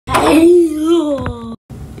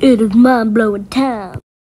It is mind-blowing time.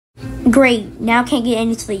 Great, now can't get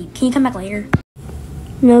any sleep. Can you come back later?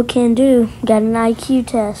 No can do. Got an IQ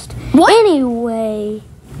test. What? Anyway,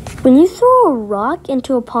 when you throw a rock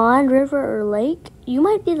into a pond, river, or lake, you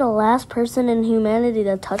might be the last person in humanity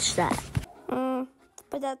to touch that.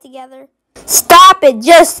 Put that together. Stop it!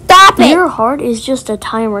 Just stop it! Your heart is just a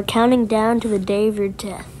timer counting down to the day of your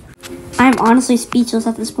death. I'm honestly speechless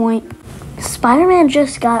at this point. Spider-Man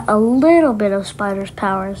just got a little bit of Spider's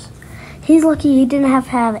powers. He's lucky he didn't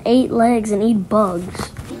have 8 legs and eat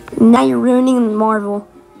bugs. Now you're ruining Marvel.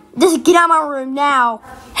 Just get out of my room now.